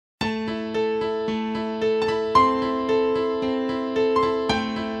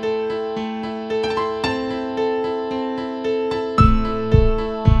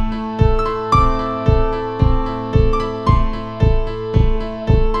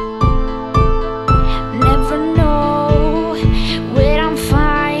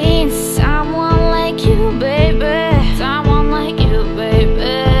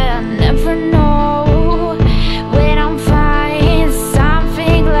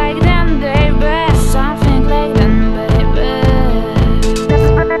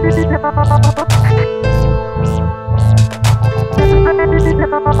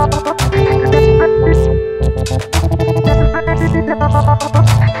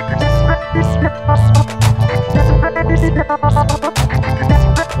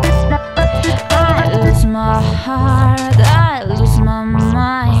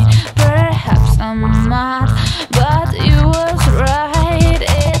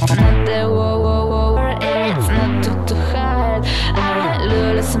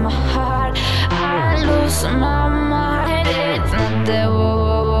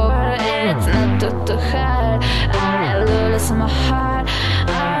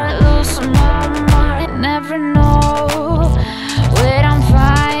my mind, never know where I'm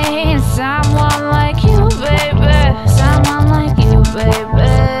finding someone like you, baby. Someone like you, baby.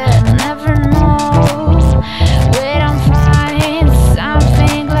 Never know where I'm finding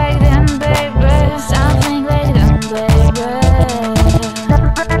something like them, baby. Something like them, baby.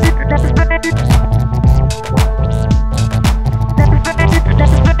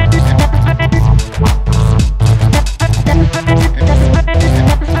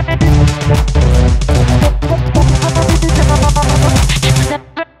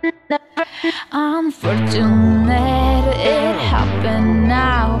 Unfortunate, it happened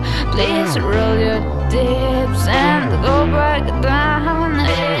now. Please roll your dips and go back down.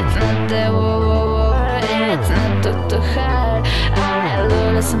 It's not the war, it's not too hard. I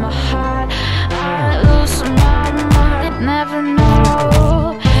lose my heart, I lose my mind. Never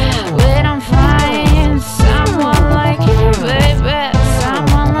know where I'm finding someone like you, baby.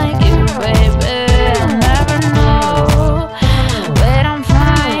 Someone like you, baby. Never know where I'm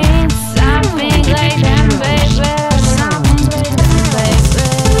finding something like them, baby. Something like them, baby.